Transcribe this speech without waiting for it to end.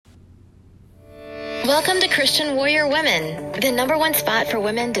Welcome to Christian Warrior Women, the #1 spot for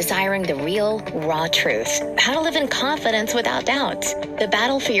women desiring the real, raw truth. How to live in confidence without doubt. The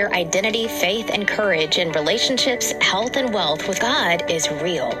battle for your identity, faith, and courage in relationships, health, and wealth with God is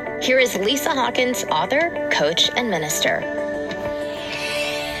real. Here is Lisa Hawkins, author, coach, and minister.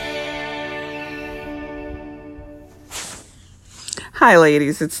 Hi,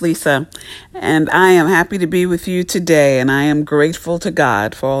 ladies. It's Lisa, and I am happy to be with you today, and I am grateful to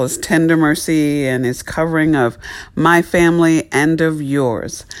God for all His tender mercy and His covering of my family and of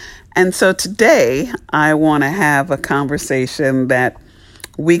yours. And so today, I want to have a conversation that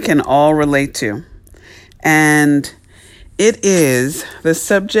we can all relate to, and it is the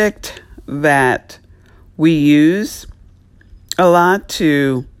subject that we use a lot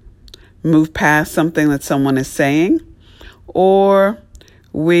to move past something that someone is saying, or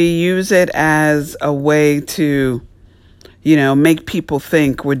we use it as a way to, make people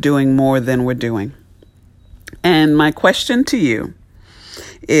think we're doing more than we're doing. And my question to you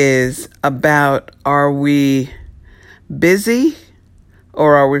is about, are we busy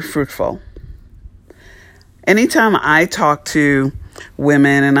or are we fruitful? Anytime I talk to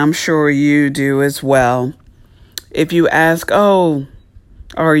women, and I'm sure you do as well, if you ask, are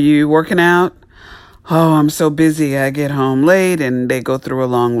you working out? Oh, I'm so busy. I get home late, and they go through a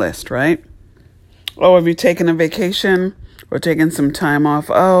long list, right? Oh, have you taken a vacation or taken some time off?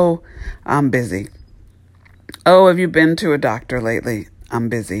 Oh, I'm busy. Oh, have you been to a doctor lately? I'm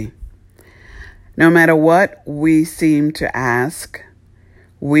busy. No matter what we seem to ask,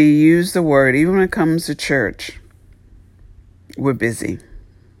 we use the word, even when it comes to church, we're busy.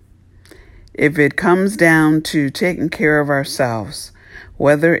 If it comes down to taking care of ourselves,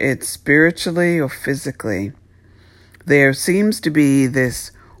 whether it's spiritually or physically, there seems to be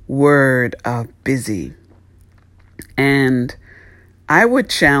this word of busy. And I would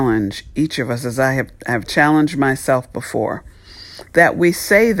challenge each of us, as I have challenged myself before, that we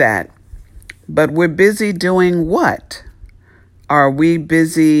say that, but we're busy doing what? Are we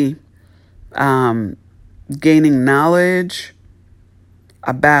busy gaining knowledge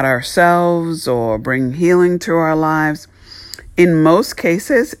about ourselves or bring healing to our lives? In most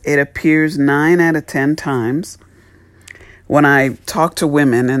cases, it appears 9 out of 10 times when I talk to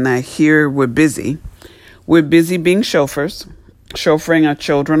women and I hear we're busy being chauffeurs, chauffeuring our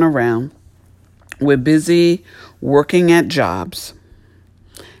children around. We're busy working at jobs.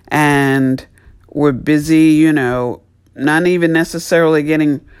 And we're busy, not even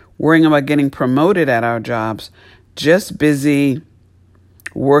necessarily worrying about getting promoted at our jobs, just busy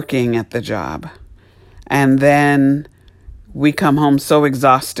working at the job. And then we come home so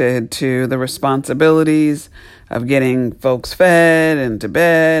exhausted to the responsibilities of getting folks fed and to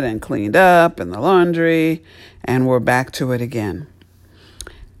bed and cleaned up and the laundry, and we're back to it again.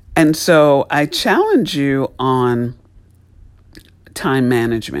 And so I challenge you on time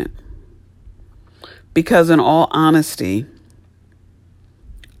management, because in all honesty,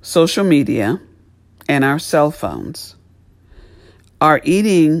 social media and our cell phones are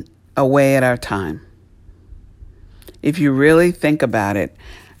eating away at our time. If you really think about it.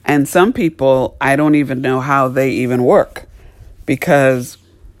 And some people, I don't even know how they even work, because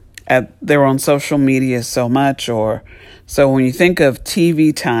they're on social media so much. Or so when you think of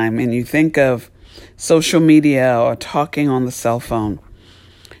TV time and you think of social media or talking on the cell phone,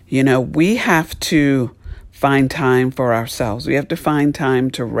 we have to find time for ourselves. We have to find time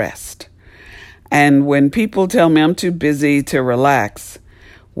to rest. And when people tell me I'm too busy to relax,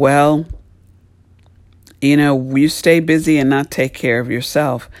 well, you stay busy and not take care of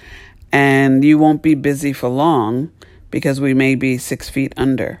yourself, and you won't be busy for long, because we may be 6 feet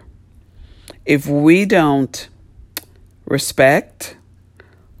under. If we don't respect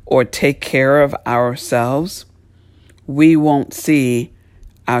or take care of ourselves, we won't see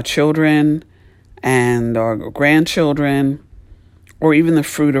our children and our grandchildren, or even the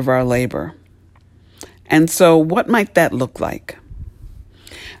fruit of our labor. And so what might that look like?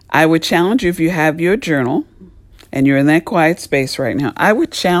 I would challenge you, if you have your journal and you're in that quiet space right now, I would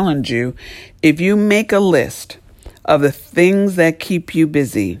challenge you, if you make a list of the things that keep you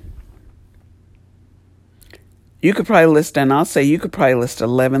busy, you could probably list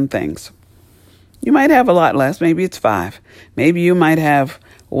 11 things. You might have a lot less. Maybe it's 5. Maybe you might have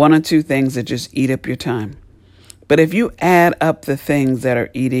 1 or 2 things that just eat up your time. But if you add up the things that are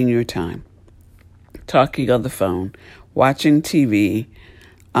eating your time, talking on the phone, watching TV,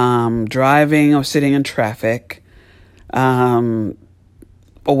 driving or sitting in traffic, or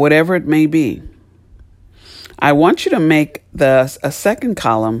whatever it may be, I want you to make a second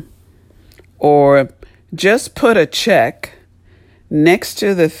column, or just put a check next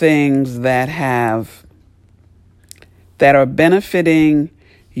to the things that are benefiting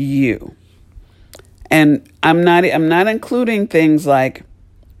you. And I'm not including things like,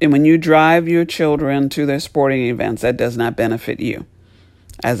 and when you drive your children to their sporting events, that does not benefit you.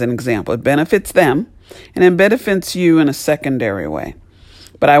 As an example, it benefits them and it benefits you in a secondary way.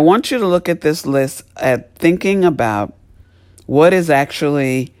 But I want you to look at this list at thinking about what is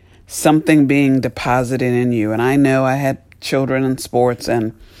actually something being deposited in you. And I know I had children in sports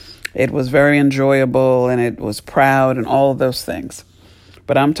and it was very enjoyable and it was proud and all of those things.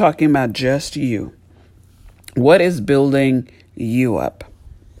 But I'm talking about just you. What is building you up?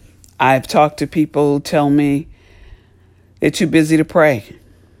 I've talked to people who tell me they're too busy to pray.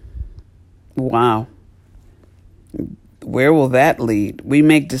 Wow. Where will that lead? We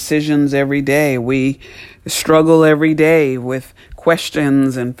make decisions every day. We struggle every day with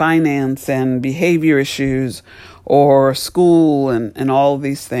questions and finance and behavior issues or school and all of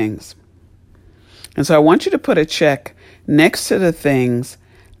these things. And so I want you to put a check next to the things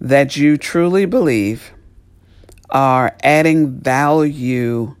that you truly believe are adding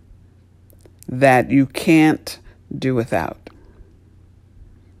value that you can't do without.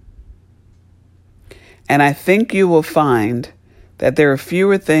 And I think you will find that there are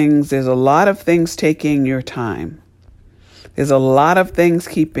fewer things. There's a lot of things taking your time. There's a lot of things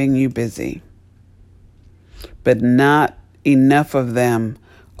keeping you busy. But not enough of them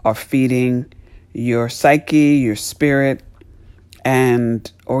are feeding your psyche, your spirit,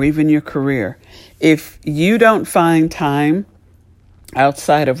 or even your career. If you don't find time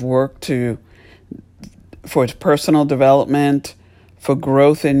outside of work for personal development, for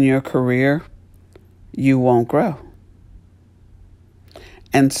growth in your career, you won't grow.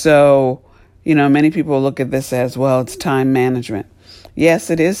 And so, many people look at this as, well, it's time management. Yes,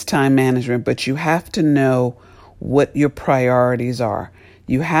 it is time management, but you have to know what your priorities are.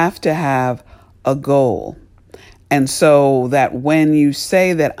 You have to have a goal. And so that when you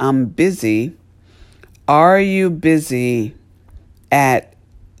say that I'm busy, are you busy at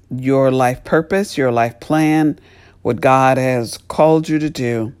your life purpose, your life plan, what God has called you to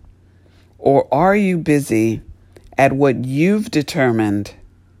do? Or are you busy at what you've determined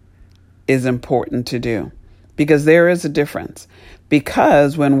is important to do? Because there is a difference.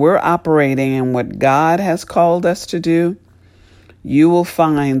 Because when we're operating in what God has called us to do, you will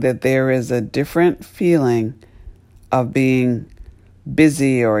find that there is a different feeling of being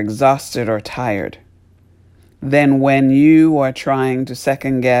busy or exhausted or tired than when you are trying to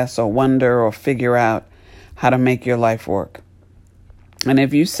second guess or wonder or figure out how to make your life work. And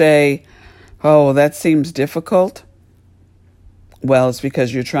if you say, oh, that seems difficult, well, it's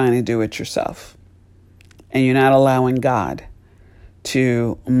because you're trying to do it yourself. And you're not allowing God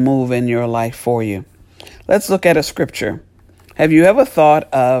to move in your life for you. Let's look at a scripture. Have you ever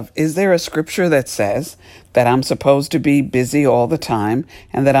thought of, is there a scripture that says that I'm supposed to be busy all the time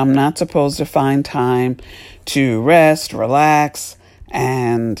and that I'm not supposed to find time to rest, relax,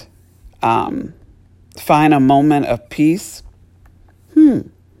 and find a moment of peace?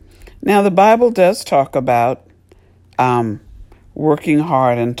 Now, the Bible does talk about working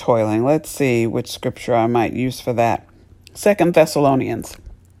hard and toiling. Let's see which scripture I might use for that. 2 Thessalonians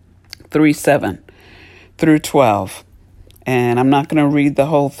 3:7 through 12. And I'm not going to read the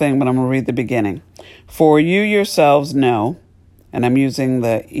whole thing, but I'm going to read the beginning. For you yourselves know, and I'm using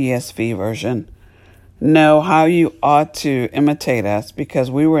the ESV version, know how you ought to imitate us, because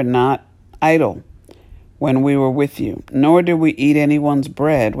we were not idle when we were with you, nor did we eat anyone's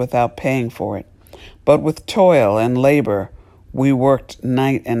bread without paying for it. But with toil and labor we worked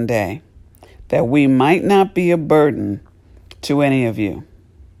night and day, that we might not be a burden to any of you.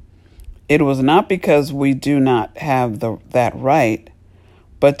 It was not because we do not have that right,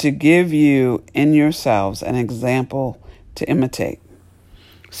 but to give you in yourselves an example to imitate.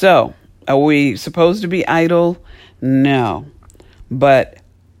 So, are we supposed to be idle? No. But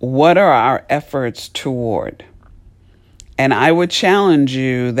what are our efforts toward? And I would challenge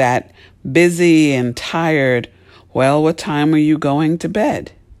you that busy and tired, well, what time are you going to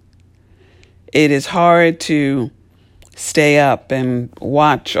bed? It is hard to stay up and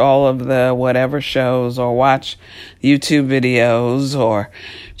watch all of the whatever shows or watch YouTube videos or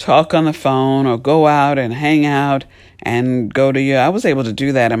talk on the phone or go out and hang out and go to I was able to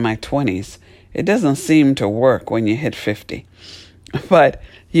do that in my 20s. It doesn't seem to work when you hit 50. But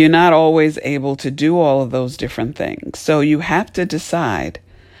you're not always able to do all of those different things. So you have to decide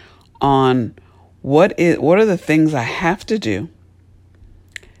on what are the things I have to do.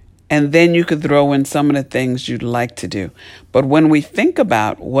 And then you could throw in some of the things you'd like to do. But when we think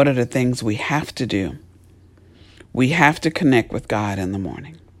about what are the things we have to do, We have to connect with God in the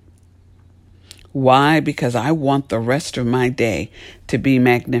morning. Why? Because I want the rest of my day to be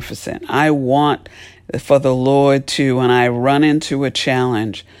magnificent. I want for the Lord to, when I run into a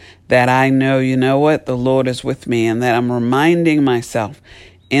challenge, that I know, you know what, the Lord is with me, and that I'm reminding myself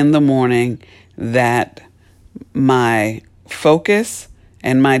in the morning that my focus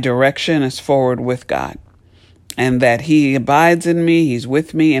and my direction is forward with God, and that He abides in me, He's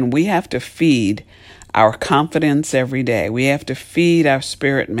with me, and we have to feed our confidence every day. We have to feed our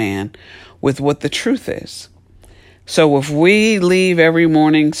spirit man with what the truth is. So if we leave every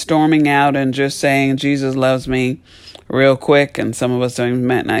morning storming out and just saying Jesus loves me real quick, and some of us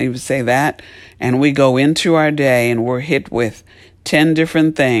might not even say that, and we go into our day and we're hit with 10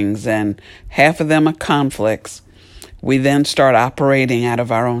 different things and half of them are conflicts, we then start operating out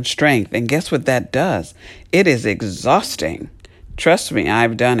of our own strength. And guess what that does? It is exhausting. Trust me,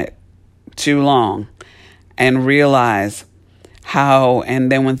 I've done it too long, and realize how,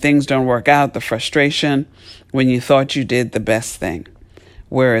 and then when things don't work out, the frustration when you thought you did the best thing.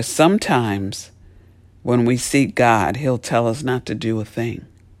 Whereas sometimes when we seek God, He'll tell us not to do a thing,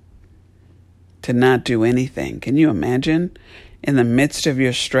 to not do anything. Can you imagine in the midst of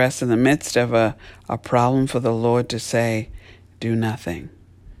your stress, in the midst of a problem, for the Lord to say, do nothing?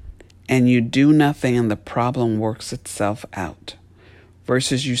 And you do nothing and the problem works itself out,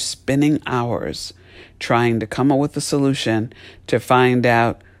 versus you spending hours trying to come up with a solution to find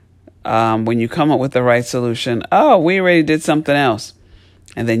out when you come up with the right solution, oh, we already did something else.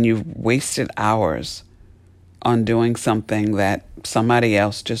 And then you've wasted hours on doing something that somebody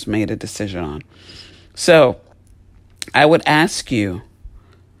else just made a decision on. So I would ask you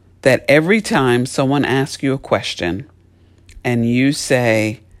that every time someone asks you a question and you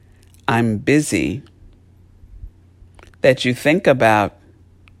say, I'm busy, that you think about,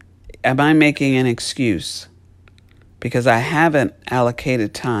 am I making an excuse because I haven't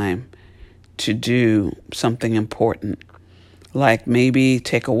allocated time to do something important? Like maybe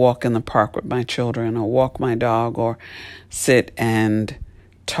take a walk in the park with my children, or walk my dog, or sit and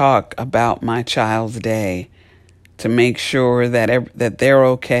talk about my child's day to make sure that they're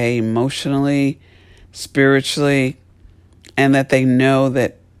okay emotionally, spiritually, and that they know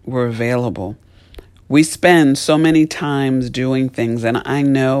that we're available. We spend so many times doing things, and I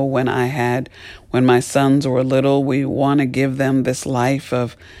know when my sons were little, we want to give them this life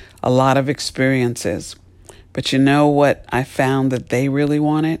of a lot of experiences. But you know what I found that they really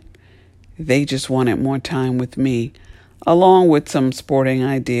wanted? They just wanted more time with me, along with some sporting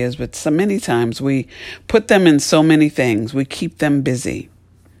ideas. But so many times we put them in so many things. We keep them busy.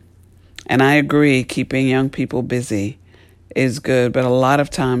 And I agree, keeping young people busy is good, but a lot of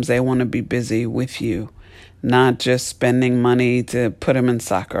times they want to be busy with you, not just spending money to put them in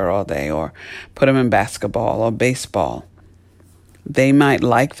soccer all day or put them in basketball or baseball. They might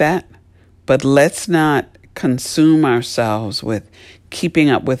like that, but let's not consume ourselves with keeping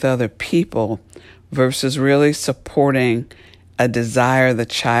up with other people versus really supporting a desire the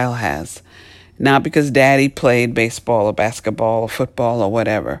child has. Not because daddy played baseball or basketball or football or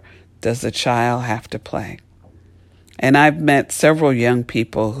whatever, does the child have to play. And I've met several young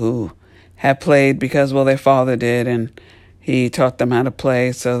people who have played because, well, their father did and he taught them how to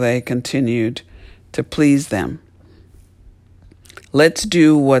play, so they continued to please them. Let's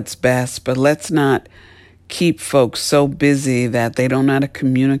do what's best, but let's not keep folks so busy that they don't know how to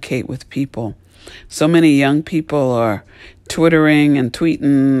communicate with people. So many young people are twittering and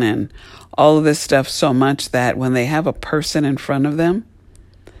tweeting and all of this stuff so much that when they have a person in front of them,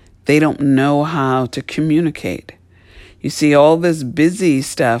 they don't know how to communicate. You see, all this busy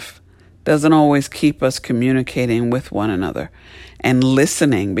stuff doesn't always keep us communicating with one another and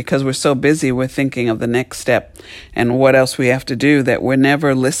listening, because we're so busy, we're thinking of the next step and what else we have to do, that we're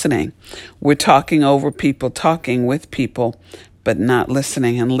never listening. We're talking over people, talking with people, but not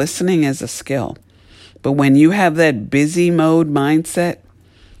listening. And listening is a skill. But when you have that busy mode mindset,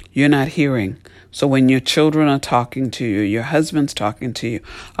 you're not hearing. So when your children are talking to you, your husband's talking to you,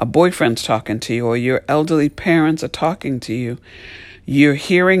 a boyfriend's talking to you, or your elderly parents are talking to you, you're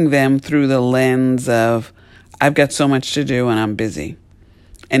hearing them through the lens of, I've got so much to do and I'm busy.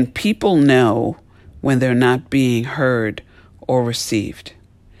 And people know when they're not being heard or received.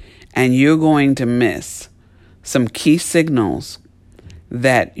 And you're going to miss some key signals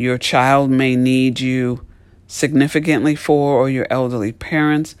that your child may need you significantly for, or your elderly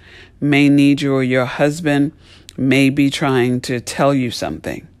parents may need you, or your husband may be trying to tell you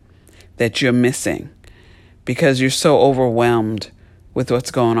something that you're missing because you're so overwhelmed with what's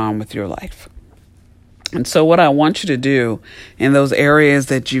going on with your life. And so what I want you to do in those areas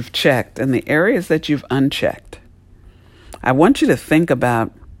that you've checked and the areas that you've unchecked, I want you to think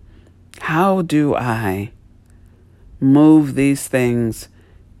about, how do I move these things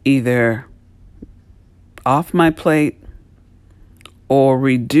either off my plate or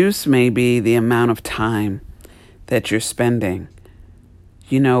reduce maybe the amount of time that you're spending.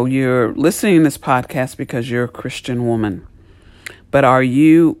 You're listening to this podcast because you're a Christian woman. But do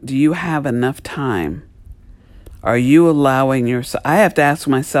you have enough time? Are you allowing yourself? I have to ask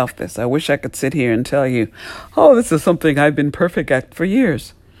myself this. I wish I could sit here and tell you, oh, this is something I've been perfect at for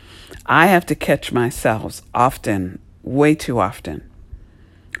years. I have to catch myself often, way too often,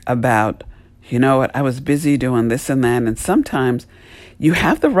 about, you know what, I was busy doing this and that. And sometimes you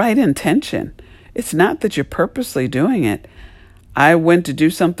have the right intention. It's not that you're purposely doing it. I went to do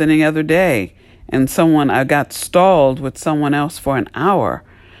something the other day, and I got stalled with someone else for an hour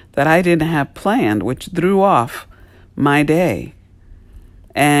that I didn't have planned, which threw off my day.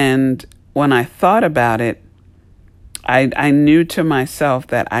 And when I thought about it, I knew to myself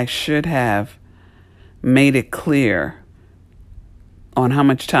that I should have made it clear on how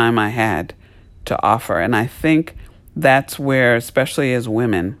much time I had to offer. And I think that's where, especially as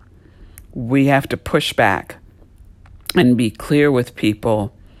women, we have to push back and be clear with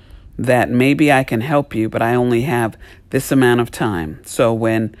people that maybe I can help you, but I only have this amount of time. So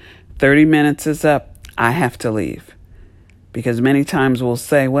when 30 minutes is up, I have to leave. Because many times we'll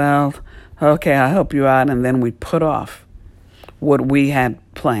say, well, okay, I'll help you out, and then we put off what we had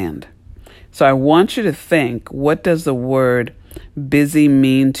planned. So I want you to think, what does the word busy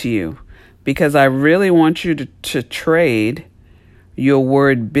mean to you? Because I really want you to trade your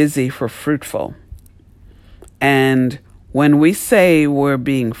word busy for fruitful. And when we say we're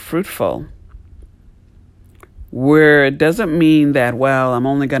being fruitful, it doesn't mean that, well, I'm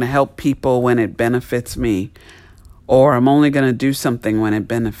only going to help people when it benefits me, or I'm only going to do something when it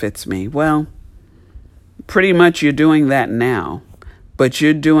benefits me. Well, pretty much you're doing that now, but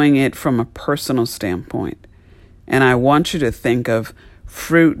you're doing it from a personal standpoint. And I want you to think of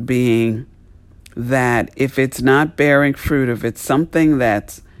fruit being that if it's not bearing fruit, if it's something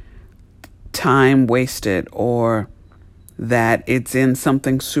that's time wasted, or that it's in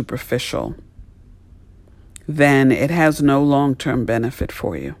something superficial, then it has no long-term benefit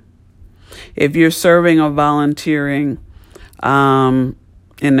for you. If you're serving or volunteering in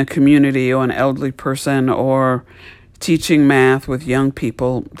the community, or an elderly person, or teaching math with young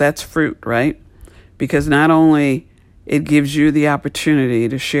people, that's fruit, right? Because not only it gives you the opportunity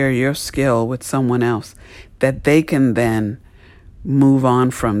to share your skill with someone else that they can then move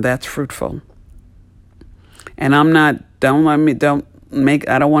on from. That's fruitful. And I don't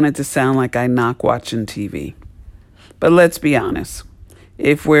want it to sound like I knock watching TV. But let's be honest.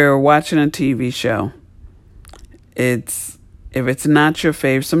 If we're watching a TV show, if it's not your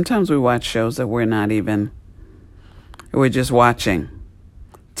favorite, sometimes we watch shows that we're just watching.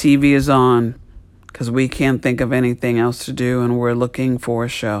 TV is on because we can't think of anything else to do and we're looking for a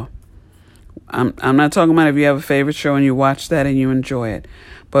show. I'm not talking about if you have a favorite show and you watch that and you enjoy it.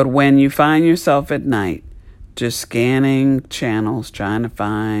 But when you find yourself at night just scanning channels, trying to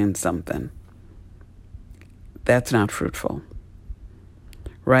find something, that's not fruitful.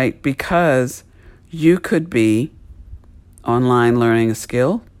 Right? Because you could be online learning a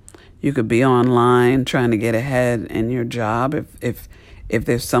skill. You could be online trying to get ahead in your job if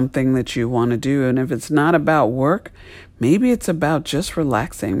there's something that you want to do. And if it's not about work, maybe it's about just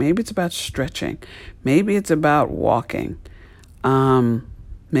relaxing. Maybe it's about stretching. Maybe it's about walking.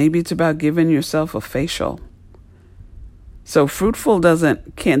 Maybe it's about giving yourself a facial. So fruitful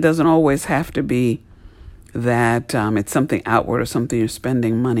doesn't always have to be that it's something outward or something you're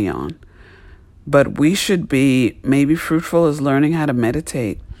spending money on. But we should be, maybe fruitful is learning how to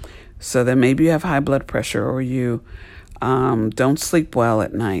meditate, so that maybe you have high blood pressure or you don't sleep well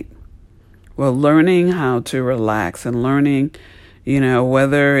at night. Well, learning how to relax and learning,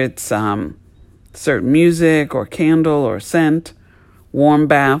 whether it's certain music or candle or scent, warm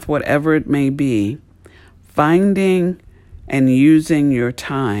bath, whatever it may be, finding and using your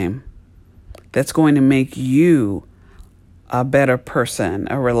time that's going to make you a better person,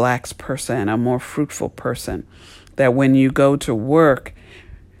 a relaxed person, a more fruitful person. That when you go to work,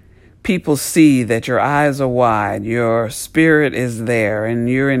 people see that your eyes are wide, your spirit is there, and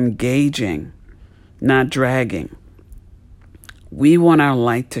you're engaging, not dragging. We want our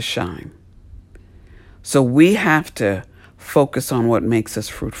light to shine. So we have to focus on what makes us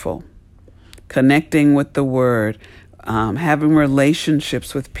fruitful. Connecting with the Word, having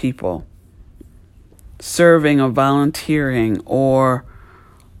relationships with people, serving or volunteering, or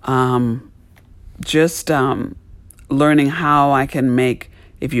just learning how I can make,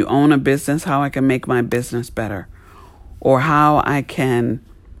 if you own a business, how I can make my business better. or how I can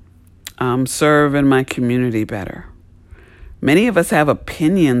serve in my community better. Many of us have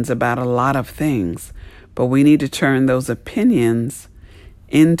opinions about a lot of things, but we need to turn those opinions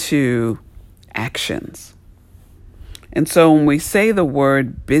into actions. And so when we say the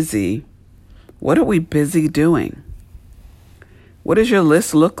word busy, what are we busy doing? What does your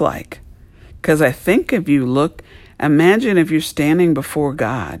list look like? Because I think if you look, imagine if you're standing before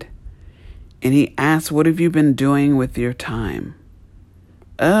God and He asks, what have you been doing with your time?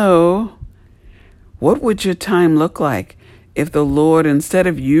 Oh, what would your time look like if the Lord, instead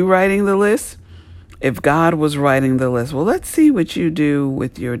of you writing the list, if God was writing the list? Well, let's see what you do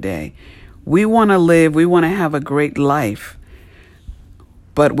with your day. We want to live, we want to have a great life.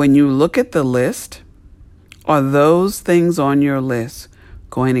 But when you look at the list, are those things on your list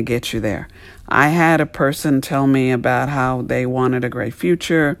going to get you there? I had a person tell me about how they wanted a great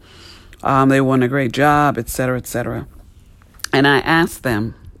future, they want a great job, etc., etc. And I asked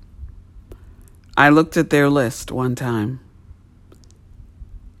them, I looked at their list one time,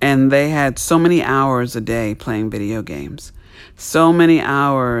 and they had so many hours a day playing video games, so many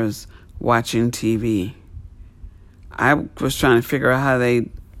hours watching TV. I was trying to figure out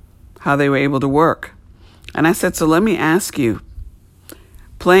how they were able to work. And I said, so let me ask you,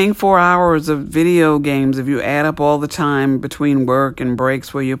 playing 4 hours of video games, if you add up all the time between work and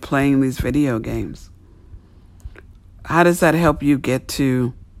breaks where you're playing these video games, how does that help you get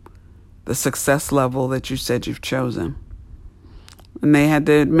to the success level that you said you've chosen? And they had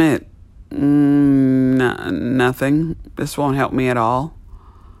to admit, nothing. This won't help me at all.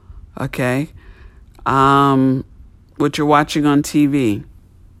 Okay. What you're watching on TV,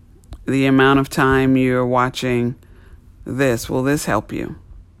 the amount of time you're watching this, will this help you?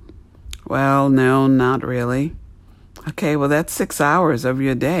 Well, no, not really. Okay, well, that's 6 hours of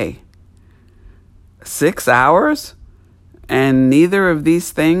your day. 6 hours? And neither of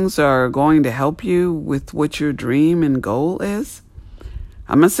these things are going to help you with what your dream and goal is?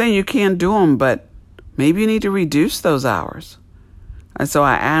 I'm not saying you can't do them, but maybe you need to reduce those hours. And so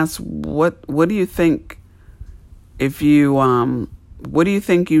I asked, what do you think what do you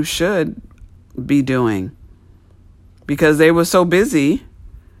think you should be doing? Because they were so busy,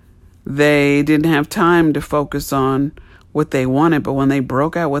 they didn't have time to focus on what they wanted. But when they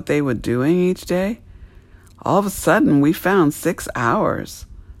broke out what they were doing each day, all of a sudden we found 6 hours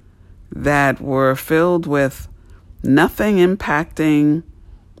that were filled with nothing impacting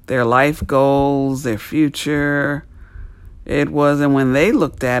their life goals, their future. And when they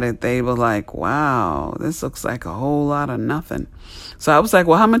looked at it, they were like, wow, this looks like a whole lot of nothing. So I was like,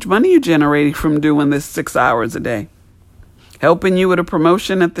 well, how much money are you generating from doing this 6 hours a day? Helping you with a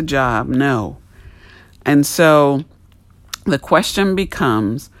promotion at the job? No. And so the question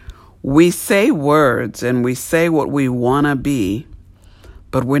becomes, we say words and we say what we want to be,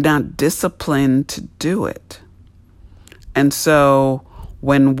 but we're not disciplined to do it. And so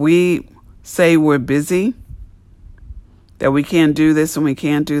when we say we're busy, that we can't do this and we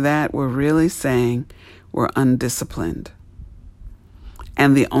can't do that, we're really saying we're undisciplined.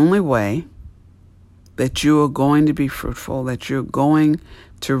 And the only way that you are going to be fruitful, that you're going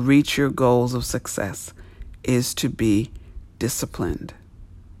to reach your goals of success, is to be disciplined.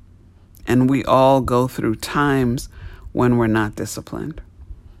 And we all go through times when we're not disciplined.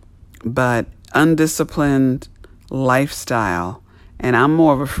 But undisciplined lifestyle, and I'm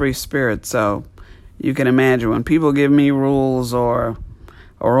more of a free spirit, so you can imagine when people give me rules or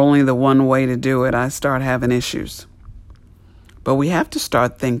only the one way to do it, I start having issues. But we have to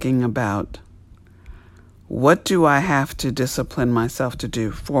start thinking about, what do I have to discipline myself to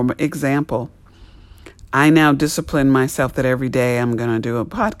do? For example, I now discipline myself that every day I'm going to do a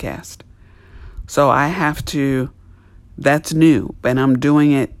podcast. So I have to, that's new, and I'm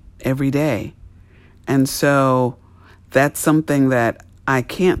doing it every day. And so that's something that I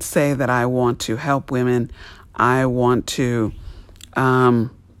can't say that I want to help women. I want to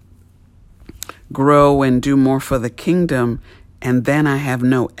grow and do more for the kingdom, and then I have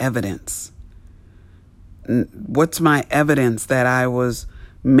no evidence. What's my evidence that I was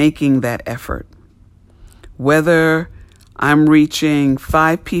making that effort? Whether I'm reaching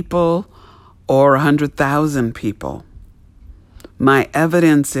 5 people or 100,000 people, my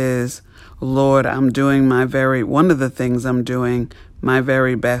evidence is, Lord, I'm doing one of the things I'm doing my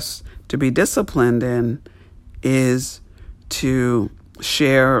very best to be disciplined in is to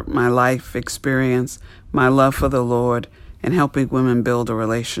share my life experience, my love for the Lord, and helping women build a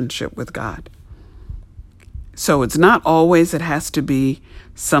relationship with God. So it's not always it has to be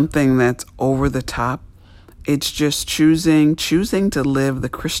something that's over the top. It's just choosing to live the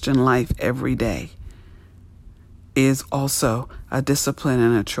Christian life every day. is also a discipline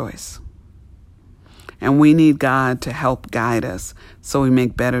and a choice. And we need God to help guide us so we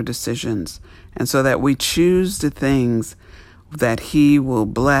make better decisions and so that we choose the things that He will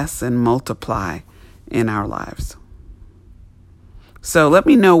bless and multiply in our lives. So let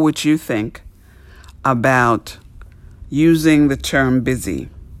me know what you think about using the term busy.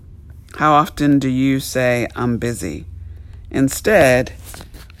 How often do you say, I'm busy? Instead,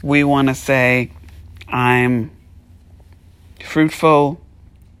 we want to say, I'm fruitful.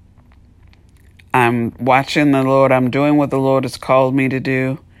 I'm watching the Lord. I'm doing what the Lord has called me to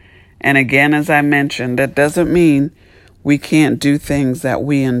do. And again, as I mentioned, that doesn't mean we can't do things that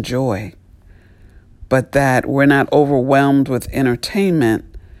we enjoy, but that we're not overwhelmed with entertainment,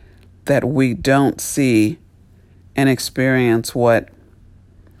 that we don't see and experience what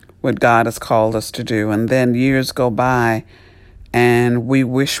God has called us to do. And then years go by and we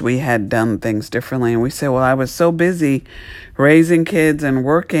wish we had done things differently. And we say, well, I was so busy raising kids and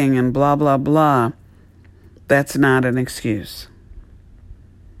working and blah, blah, blah. That's not an excuse.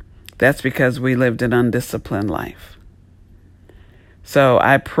 That's because we lived an undisciplined life. So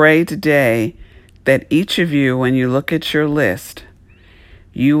I pray today that each of you, when you look at your list,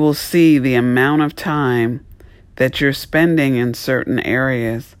 you will see the amount of time that you're spending in certain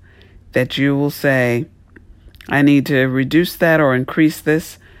areas, that you will say, I need to reduce that or increase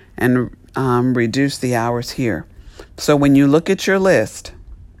this and reduce the hours here. So when you look at your list,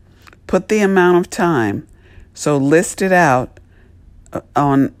 put the amount of time. So list it out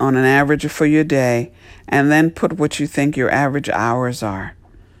on an average for your day, and then put what you think your average hours are.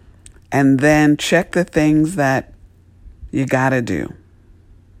 And then check the things that you got to do.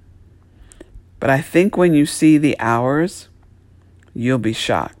 But I think when you see the hours, you'll be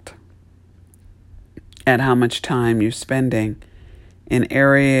shocked at how much time you're spending in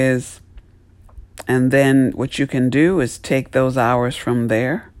areas. And then what you can do is take those hours from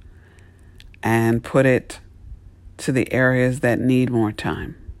there and put it to the areas that need more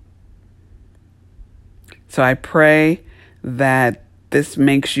time. So I pray that this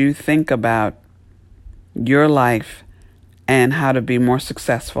makes you think about your life and how to be more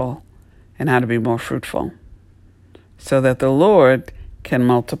successful and how to be more fruitful so that the Lord can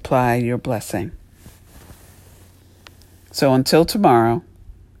multiply your blessing. So until tomorrow,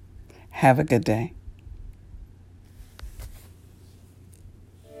 have a good day.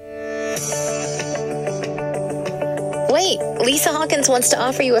 Wait, Lisa Hawkins wants to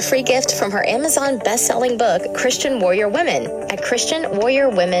offer you a free gift from her Amazon best-selling book, Christian Warrior Women, at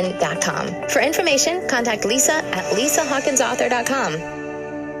ChristianWarriorWomen.com. For information, contact Lisa at LisaHawkinsAuthor.com.